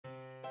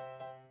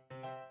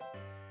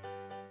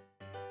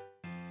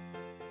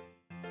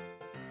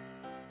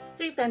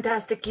Hey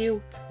fantastic you,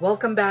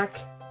 welcome back.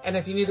 And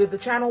if you're new to the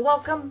channel,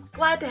 welcome,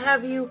 glad to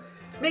have you.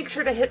 Make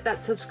sure to hit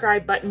that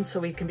subscribe button so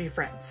we can be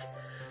friends.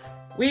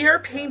 We are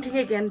painting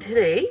again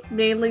today,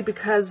 mainly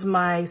because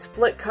my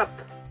split cup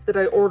that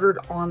I ordered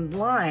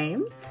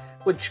online,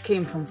 which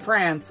came from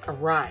France,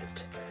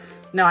 arrived.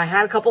 Now I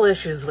had a couple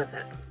issues with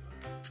it.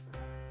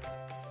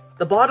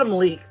 The bottom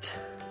leaked,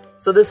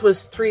 so this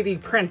was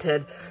 3D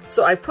printed.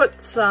 So I put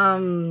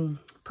some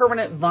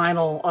permanent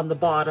vinyl on the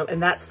bottom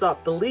and that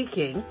stopped the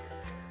leaking.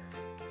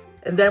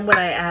 And then when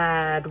I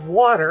add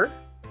water,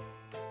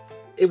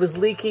 it was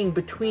leaking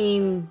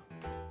between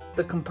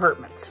the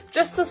compartments,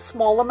 just a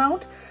small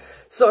amount.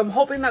 So I'm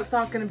hoping that's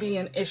not going to be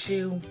an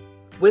issue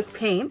with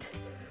paint.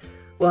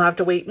 We'll have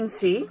to wait and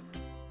see.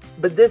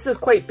 But this is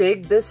quite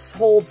big. This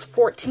holds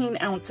 14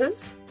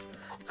 ounces.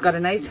 It's got a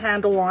nice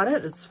handle on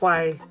it. That's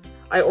why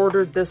I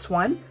ordered this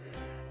one.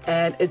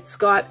 And it's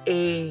got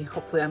a,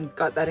 hopefully I've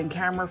got that in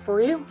camera for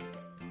you,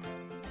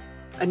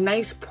 a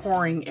nice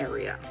pouring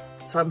area.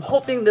 So I'm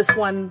hoping this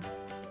one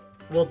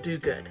will do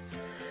good.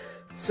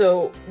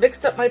 So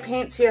mixed up my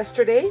paints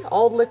yesterday,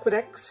 all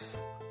liquitex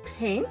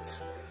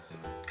paints.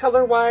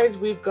 Color-wise,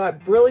 we've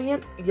got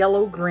Brilliant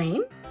Yellow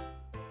Green.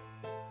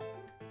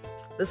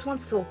 This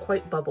one's still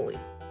quite bubbly.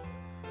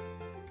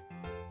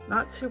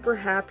 Not super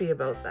happy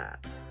about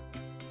that.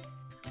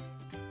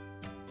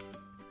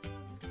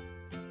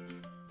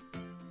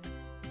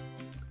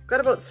 Got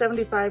about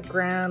 75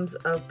 grams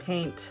of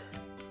paint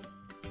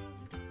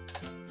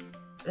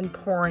in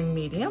pouring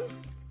medium.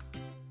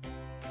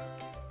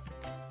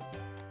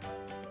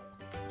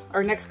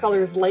 Our next color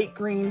is Light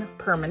Green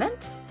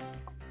Permanent.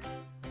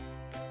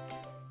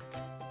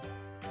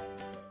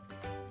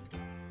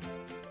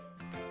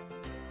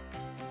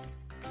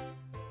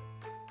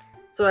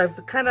 So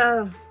I've kind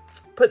of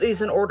put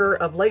these in order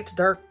of light to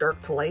dark,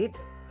 dark to light.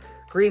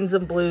 Greens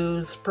and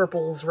blues,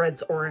 purples,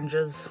 reds,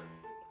 oranges.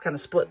 Kind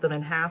of split them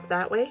in half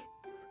that way.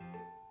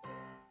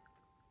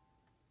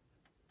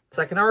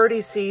 So I can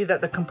already see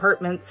that the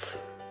compartments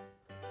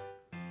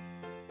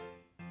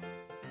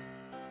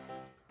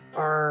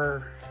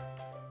are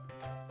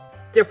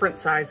different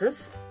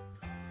sizes.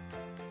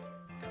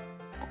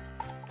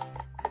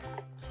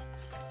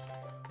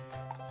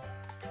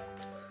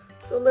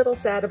 So a little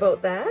sad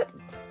about that.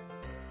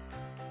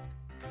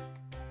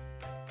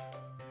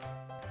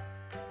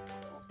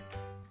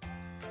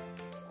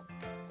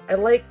 I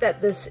like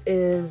that this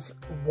is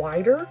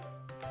wider,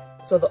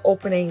 so the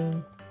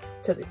opening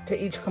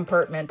to each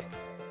compartment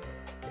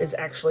is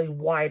actually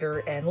wider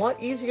and a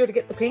lot easier to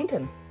get the paint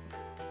in.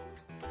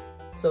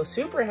 So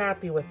super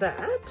happy with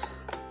that.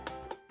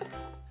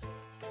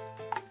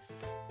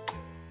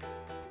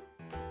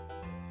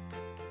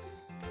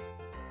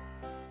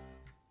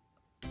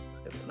 Let's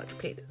get as much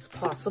paint as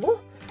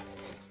possible.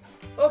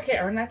 Okay,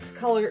 our next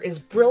color is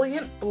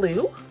Brilliant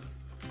Blue.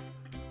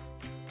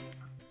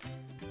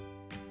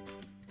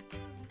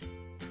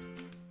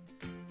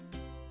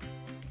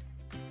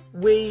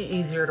 Way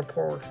easier to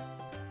pour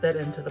that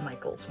into the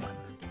Michaels one.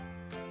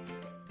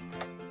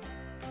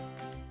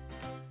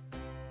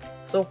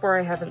 So far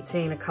I haven't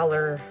seen a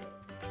color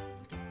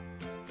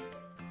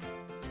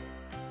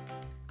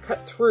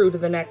cut through to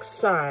the next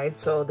side,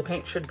 so the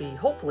paint should be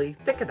hopefully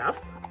thick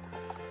enough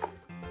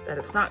that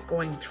it's not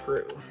going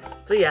through.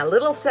 So yeah, a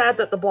little sad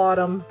that the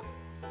bottom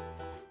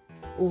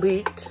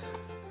leaked.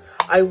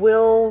 I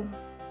will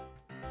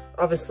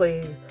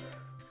obviously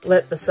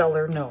let the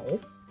seller know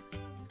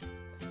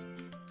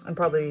and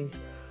probably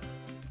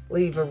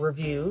leave a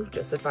review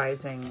just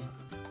advising,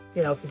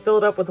 you know, if you fill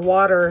it up with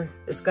water,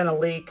 it's gonna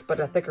leak,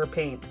 but a thicker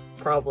paint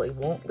probably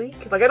won't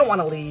leak. Like, I don't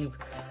want to leave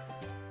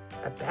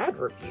a bad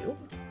review,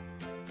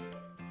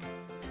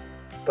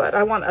 but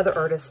I want other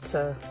artists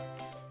to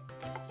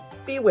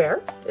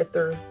beware if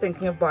they're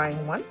thinking of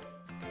buying one.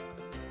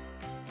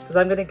 Because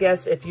I'm gonna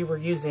guess if you were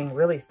using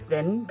really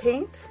thin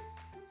paint,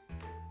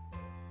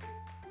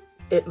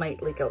 it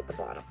might leak out the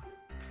bottom.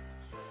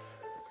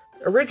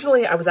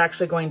 Originally, I was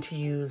actually going to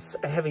use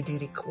a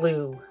heavy-duty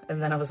glue,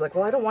 and then I was like,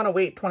 well, I don't want to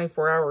wait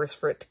 24 hours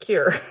for it to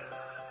cure.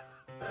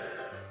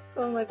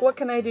 So I'm like, what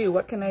can I do?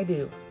 What can I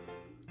do?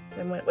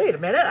 And went, wait a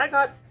minute, I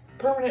got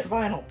permanent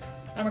vinyl.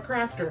 I'm a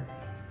crafter.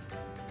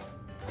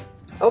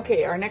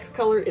 Okay, our next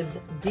color is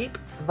Deep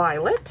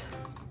Violet.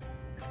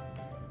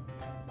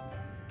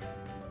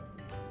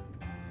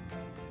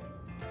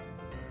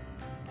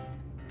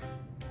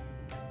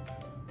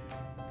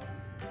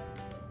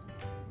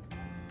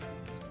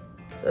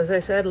 As I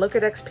said,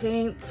 liquitex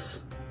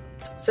paints,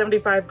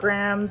 75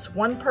 grams,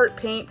 1 part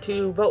paint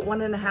to about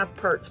 1.5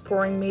 parts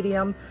pouring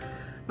medium.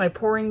 My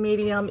pouring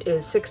medium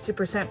is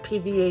 60%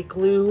 PVA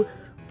glue,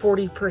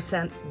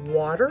 40%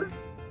 water.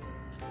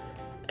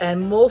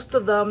 And most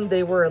of them,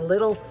 they were a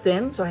little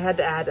thin, so I had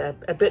to add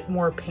a bit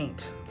more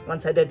paint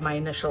once I did my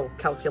initial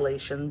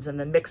calculations and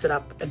then mix it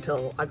up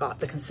until I got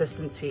the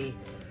consistency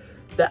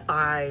that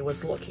I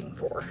was looking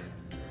for.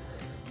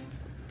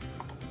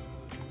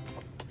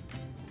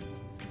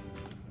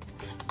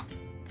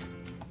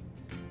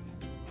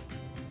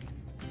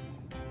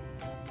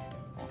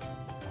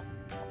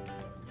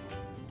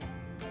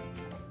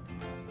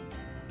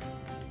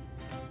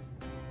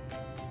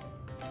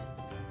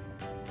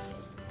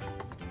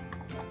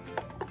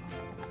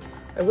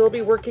 I will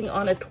be working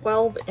on a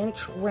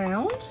 12-inch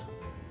round.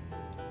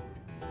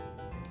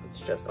 It's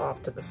just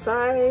off to the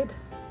side.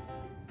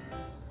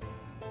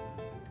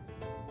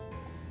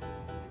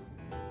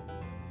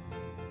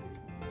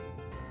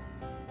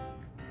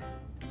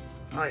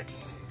 All right.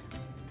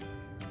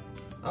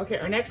 Okay,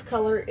 our next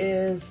color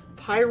is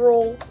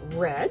Pyrrole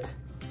Red.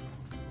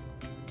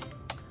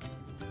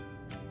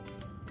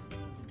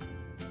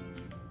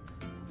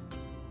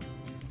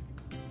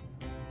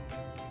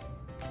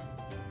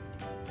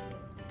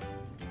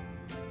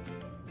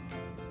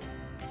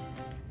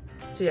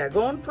 So yeah,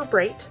 going for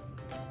bright,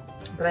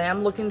 but I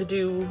am looking to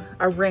do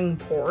a ring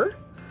pour.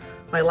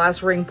 My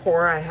last ring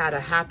pour, I had a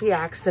happy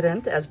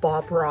accident, as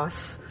Bob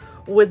Ross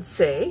would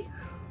say.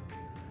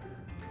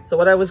 So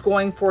what I was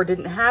going for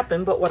didn't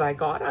happen, but what I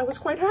got, I was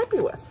quite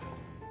happy with.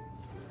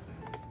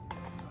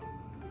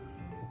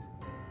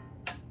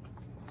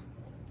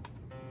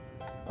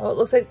 Oh, it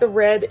looks like the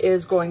red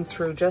is going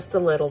through just a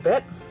little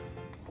bit,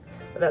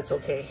 but that's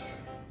okay.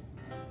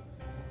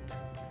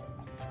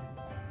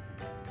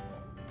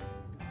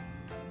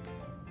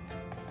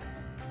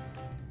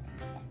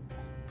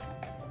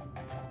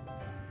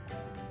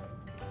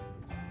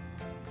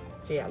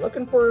 So yeah,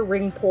 looking for a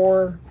ring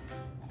pour.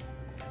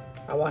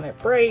 I want it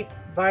bright,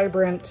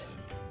 vibrant.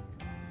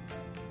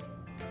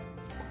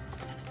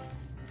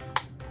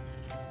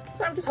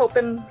 So I'm just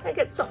hoping I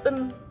get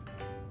something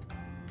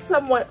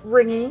somewhat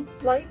ringy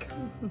like.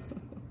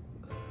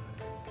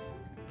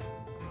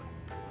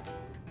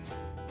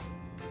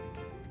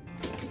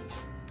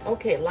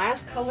 Okay,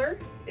 last color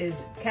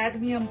is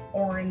cadmium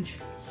orange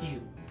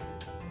hue.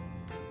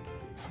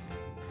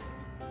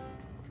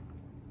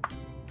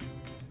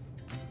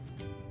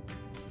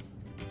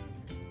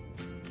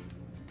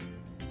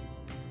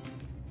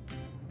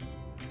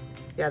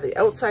 Yeah, the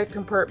outside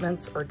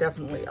compartments are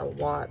definitely a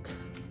lot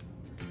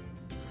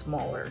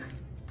smaller.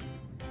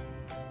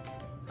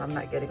 So I'm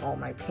not getting all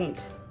my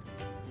paint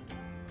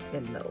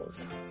in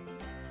those.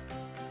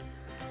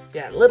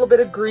 Yeah, a little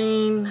bit of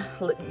green,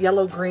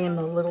 yellow green,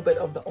 a little bit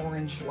of the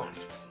orange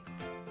left.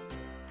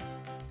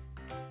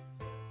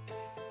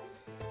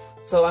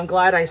 So I'm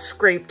glad I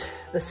scraped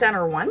the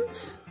center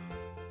ones.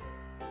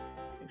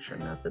 Make sure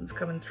nothing's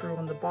coming through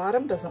on the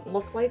bottom, doesn't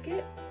look like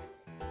it.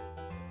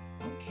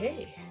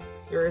 Okay.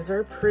 Here's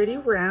our pretty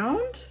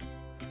round.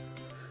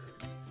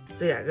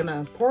 So yeah,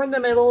 gonna pour in the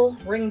middle,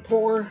 ring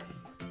pour.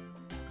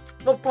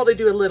 We'll probably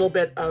do a little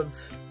bit of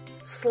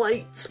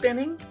slight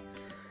spinning,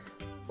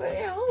 but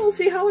yeah, we'll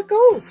see how it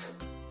goes.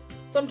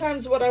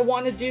 Sometimes what I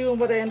want to do and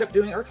what I end up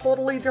doing are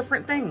totally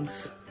different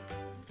things.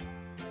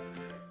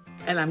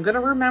 And I'm gonna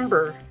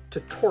remember to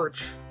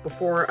torch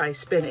before I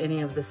spin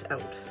any of this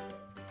out.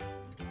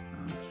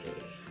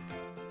 Okay,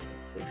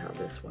 let's see how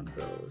this one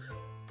goes.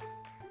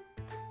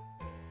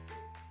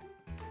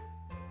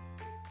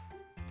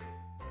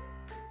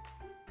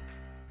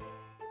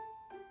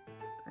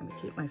 Trying to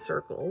keep my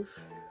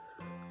circles.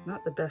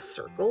 Not the best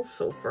circles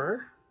so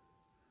far.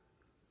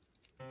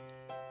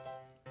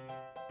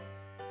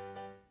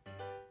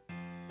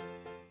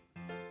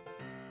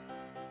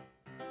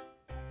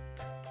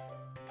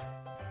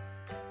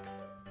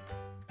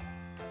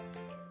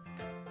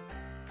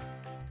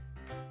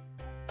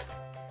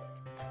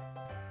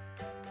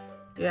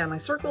 Yeah, my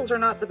circles are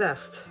not the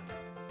best.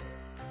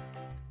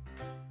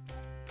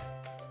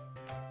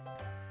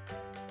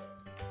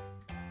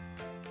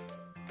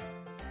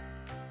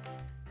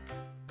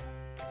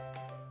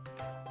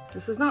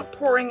 This is not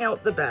pouring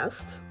out the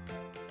best.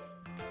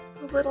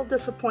 A little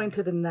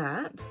disappointed in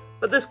that,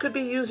 but this could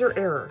be user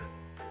error.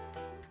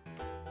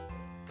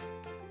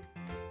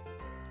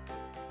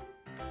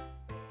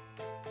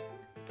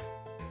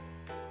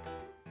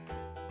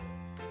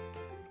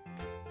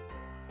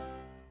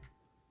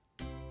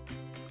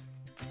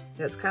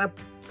 Yeah, it's kind of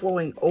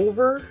flowing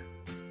over.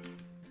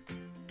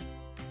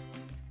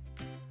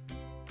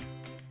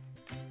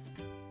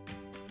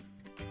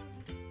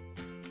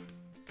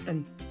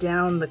 And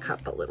down the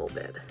cup a little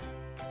bit.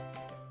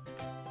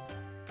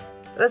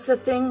 That's the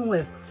thing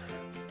with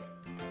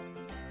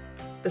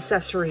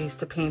accessories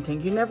to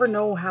painting. You never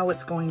know how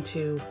it's going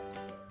to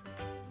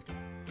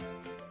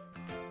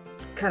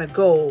kind of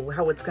go,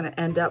 how it's going to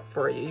end up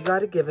for you. You got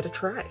to give it a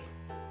try.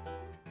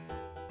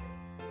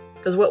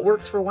 Because what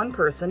works for one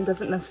person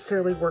doesn't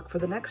necessarily work for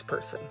the next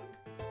person.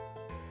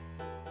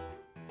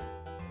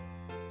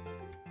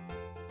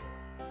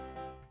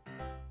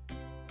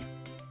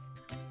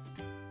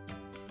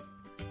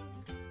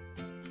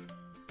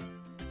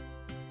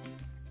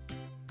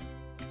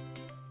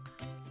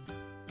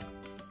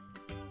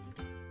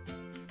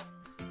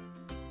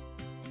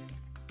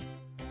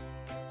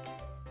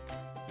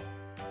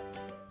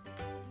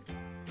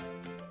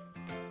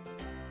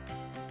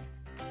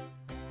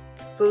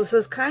 So this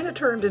has kind of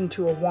turned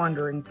into a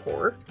wandering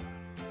pour.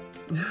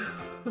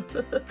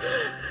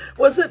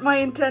 Wasn't my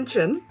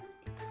intention,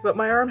 but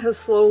my arm has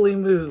slowly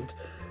moved.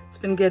 It's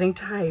been getting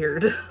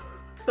tired.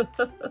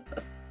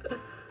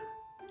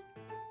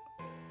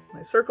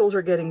 My circles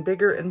are getting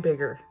bigger and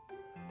bigger.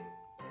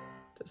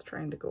 Just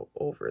trying to go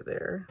over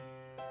there.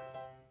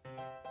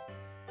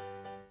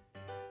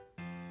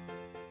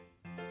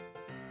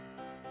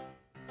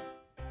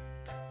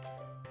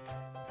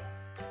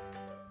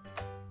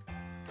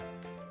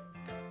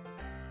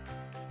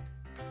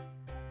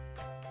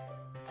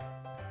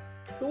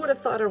 Who would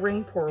have thought a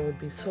ring pour would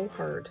be so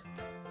hard?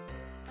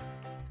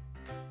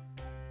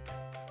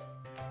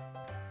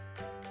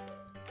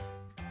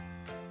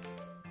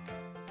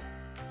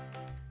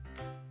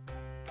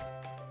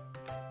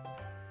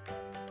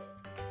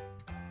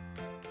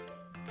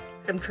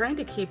 I'm trying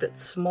to keep it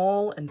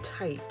small and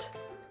tight,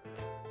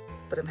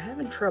 but I'm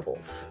having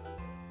troubles.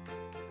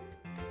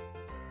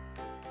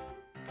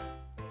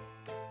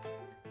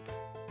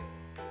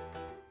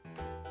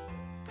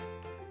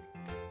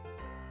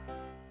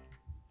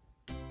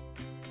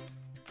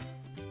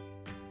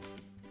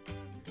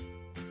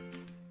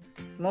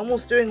 I'm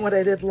almost doing what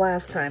I did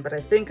last time, but I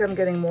think I'm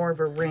getting more of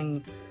a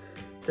ring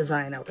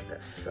design out of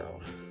this, so.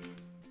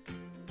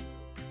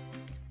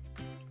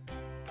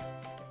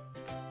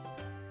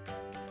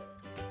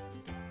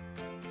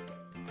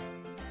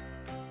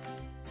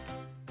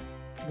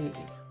 Maybe.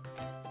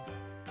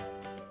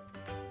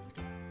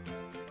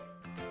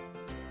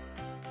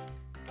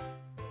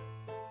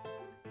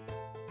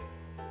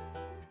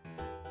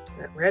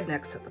 That red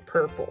next to the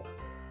purple,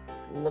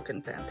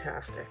 looking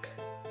fantastic.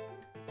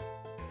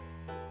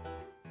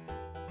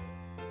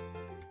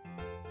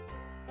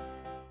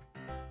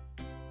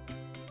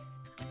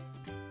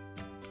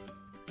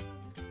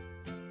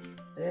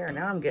 There,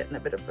 now I'm getting a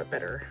bit of a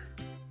better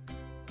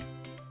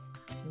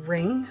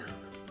ring.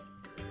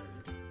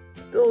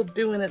 Still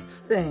doing its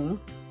thing.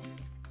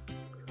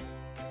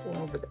 Going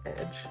over the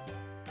edge.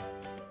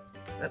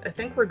 But I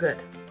think we're good.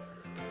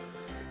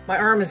 My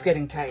arm is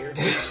getting tired.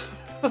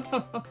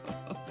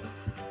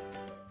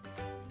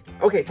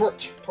 Okay,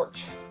 torch.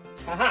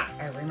 Haha,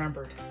 I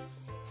remembered.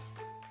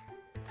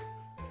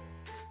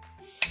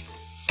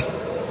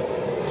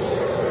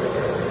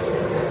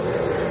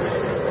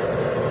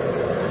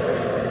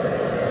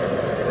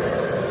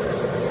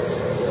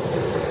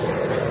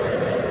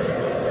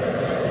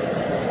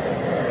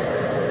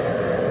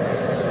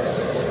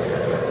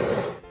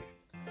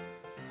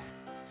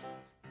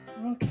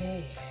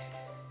 Okay,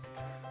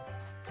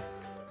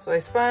 so I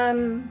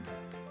spun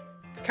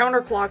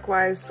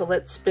counterclockwise, so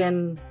let's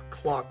spin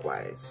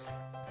clockwise.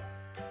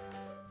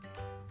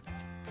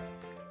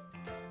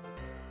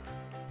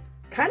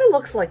 Kind of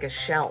looks like a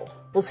shell.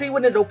 We'll see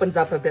when it opens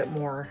up a bit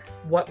more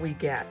what we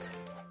get.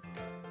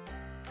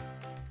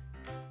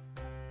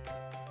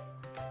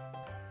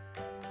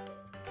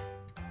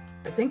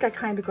 I think I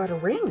kind of got a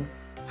ring.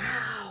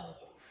 Wow.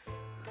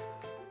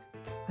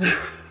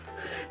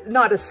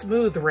 Not a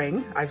smooth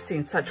ring. I've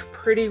seen such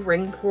pretty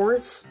ring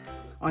pours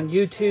on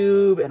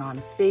YouTube and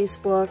on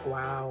Facebook.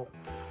 Wow.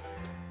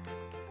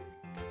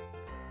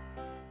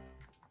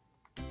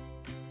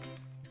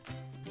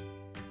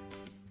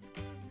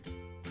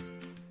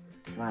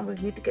 Come on, we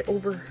need to get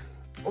over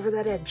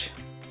that edge.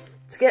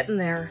 It's getting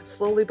there,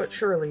 slowly but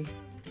surely.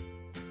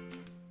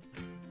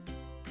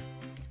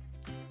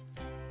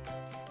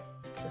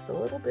 Just a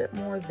little bit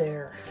more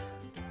there.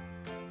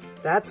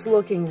 That's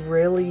looking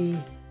really,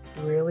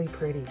 really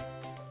pretty.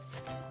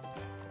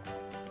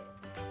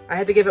 I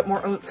had to give it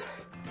more oomph.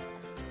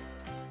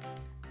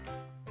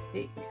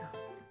 A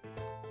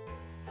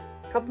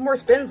couple more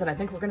spins and I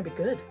think we're gonna be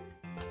good.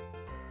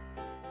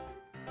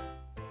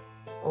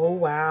 Oh,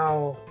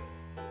 wow.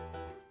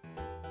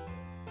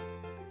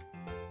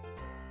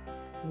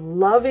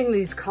 Loving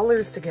these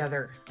colors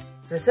together.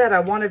 As I said, I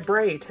wanted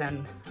bright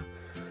and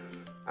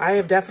I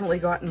have definitely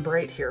gotten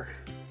bright here.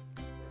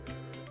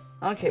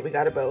 Okay, we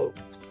got about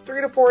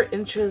 3 to 4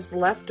 inches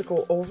left to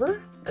go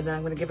over, and then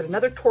I'm going to give it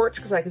another torch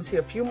because I can see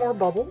a few more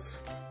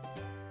bubbles.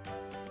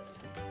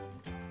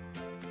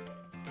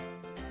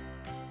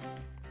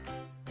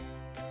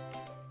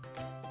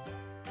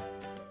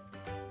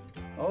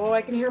 Oh,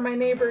 I can hear my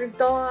neighbor's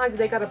dog.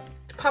 They got a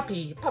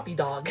puppy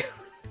dog.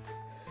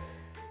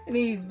 And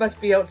he must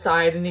be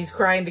outside and he's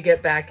crying to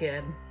get back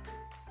in.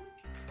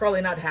 Probably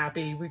not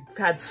happy. We've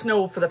had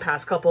snow for the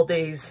past couple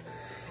days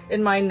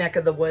in my neck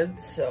of the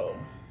woods, so.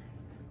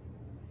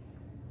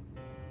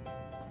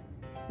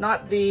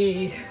 Not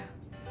the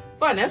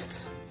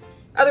funnest.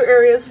 Other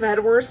areas have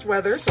had worse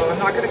weather, so I'm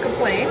not going to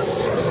complain.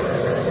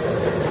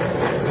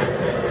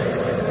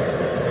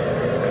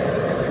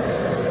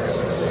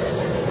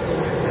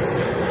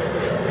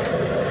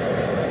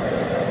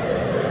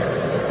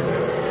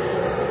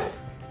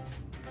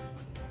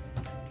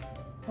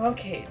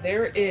 Okay,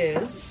 there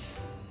is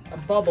a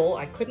bubble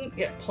I couldn't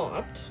get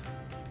popped.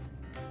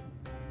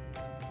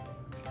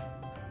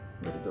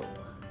 Where'd it go?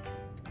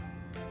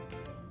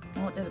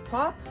 Oh, did it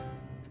pop?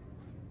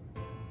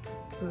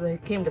 They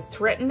came to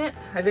threaten it.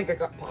 I think it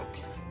got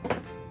popped.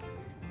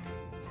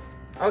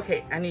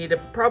 Okay, I need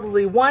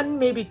probably 1,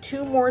 maybe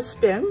 2 more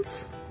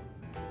spins.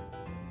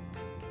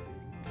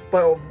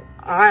 But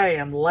I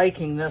am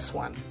liking this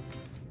one.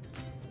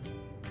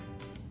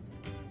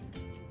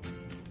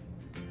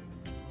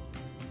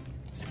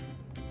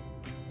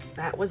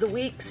 That was a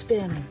weak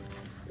spin.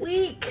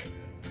 Weak!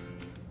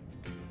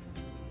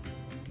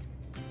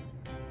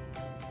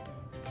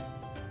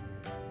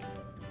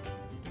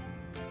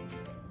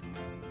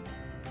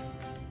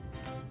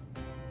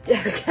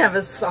 Yeah, the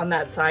canvas on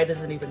that side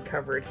isn't even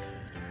covered.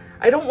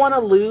 I don't want to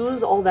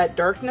lose all that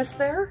darkness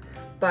there,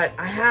 but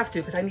I have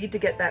to because I need to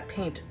get that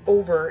paint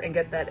over and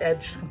get that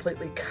edge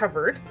completely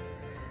covered.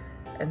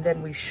 And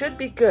then we should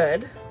be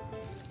good.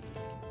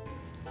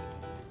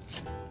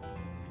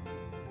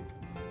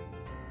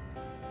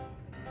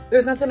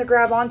 There's nothing to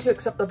grab onto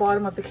except the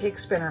bottom of the cake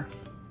spinner.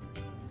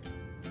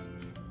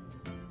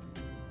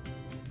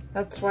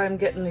 That's why I'm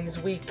getting these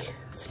weak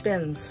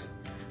spins.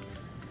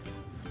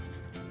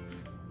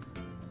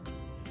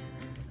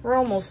 We're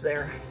almost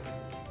there.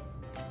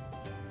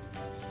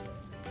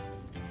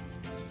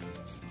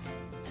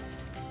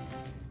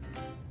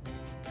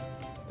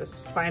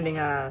 Just finding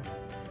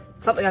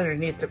something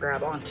underneath to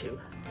grab onto.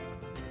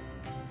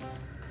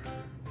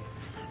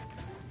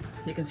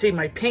 You can see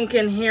my pink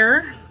in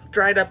here,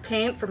 dried up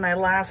paint from my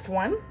last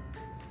one,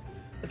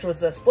 which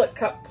was a split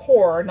cup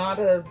pour, not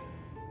a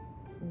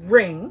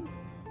ring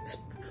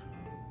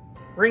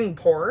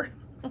pour.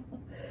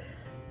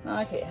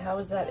 Okay, how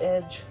is that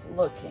edge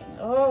looking?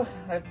 Oh,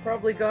 I've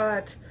probably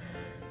got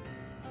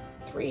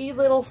 3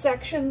 little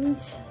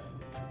sections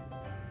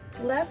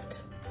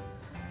left.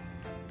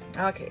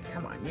 Okay,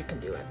 come on, you can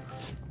do it.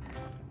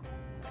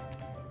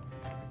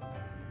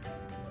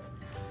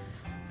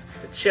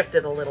 It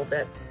shifted a little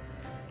bit.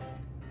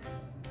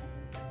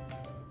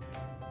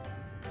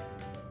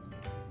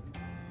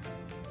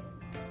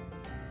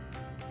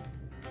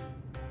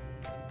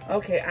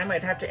 Okay, I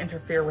might have to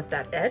interfere with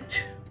that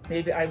edge.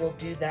 Maybe I will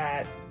do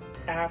that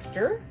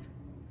after.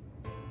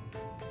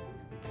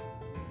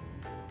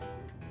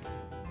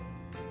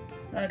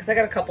 Because I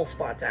got a couple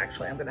spots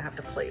actually I'm gonna have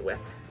to play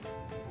with.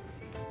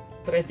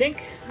 But I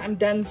think I'm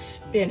done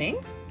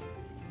spinning.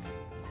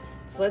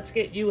 So let's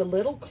get you a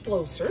little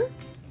closer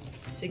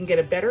so you can get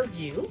a better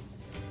view.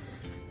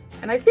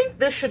 And I think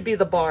this should be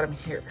the bottom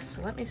here.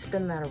 So let me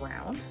spin that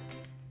around.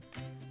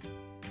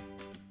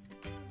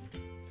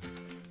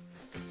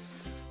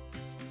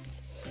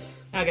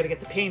 Now I gotta get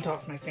the paint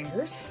off my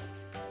fingers.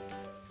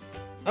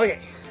 Okay,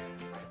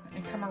 let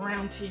me come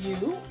around to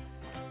you.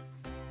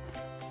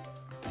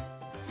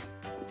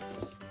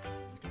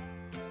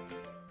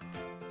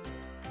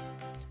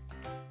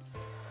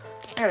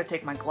 I gotta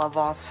take my glove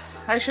off.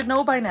 I should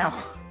know by now.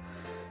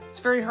 It's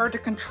very hard to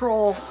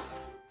control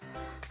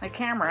my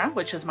camera,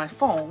 which is my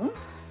phone,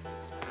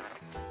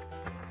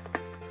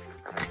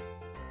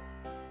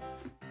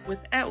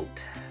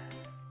 without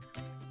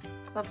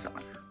gloves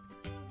on.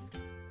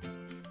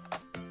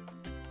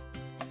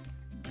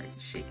 I'm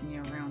just shaking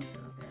you around here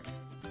a bit.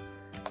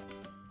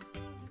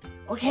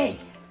 Okay.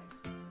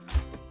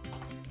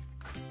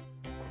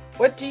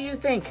 What do you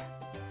think?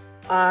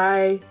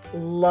 I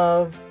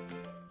love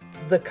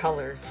the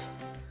colors.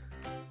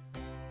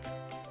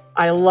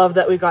 I love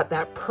that we got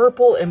that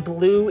purple and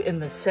blue in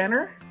the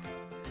center.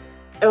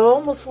 It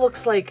almost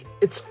looks like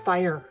it's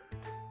fire.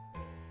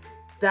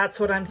 That's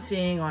what I'm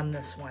seeing on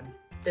this one,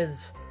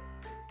 is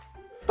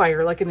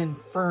fire, like an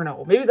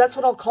inferno. Maybe that's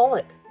what I'll call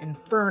it,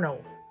 inferno.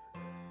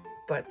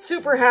 But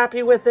super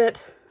happy with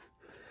it.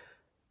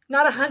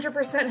 Not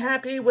 100%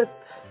 happy with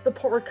the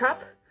pour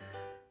cup.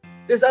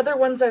 There's other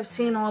ones I've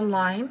seen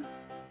online,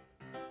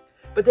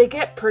 but they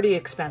get pretty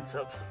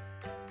expensive.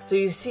 So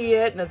you see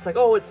it and it's like,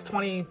 oh, it's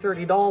 $20,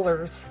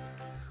 $30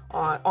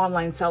 on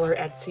online seller,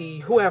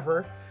 Etsy,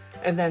 whoever.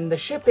 And then the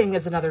shipping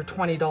is another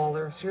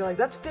 $20. So you're like,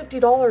 that's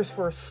 $50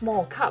 for a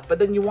small cup. But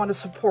then you want to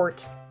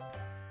support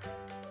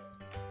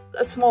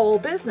a small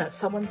business,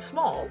 someone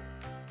small.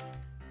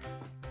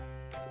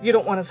 You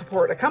don't want to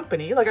support a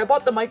company. Like I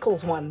bought the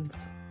Michaels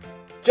ones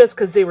just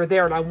because they were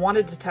there and I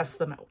wanted to test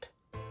them out.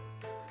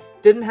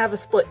 Didn't have a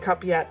split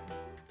cup yet,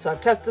 so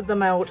I've tested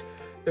them out.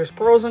 There's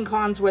pros and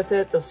cons with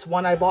it. This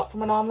one I bought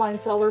from an online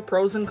seller,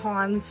 pros and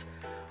cons.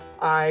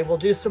 I will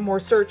do some more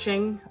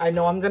searching. I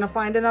know I'm going to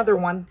find another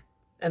one,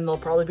 and there'll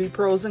probably be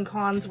pros and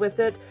cons with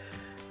it.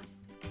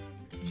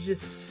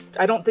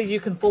 I don't think you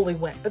can fully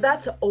win, but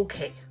that's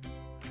okay.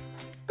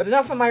 But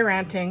enough of my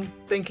ranting.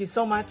 Thank you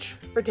so much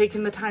for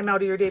taking the time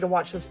out of your day to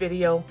watch this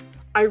video.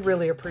 I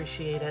really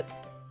appreciate it,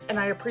 and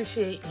I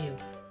appreciate you.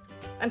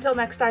 Until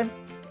next time.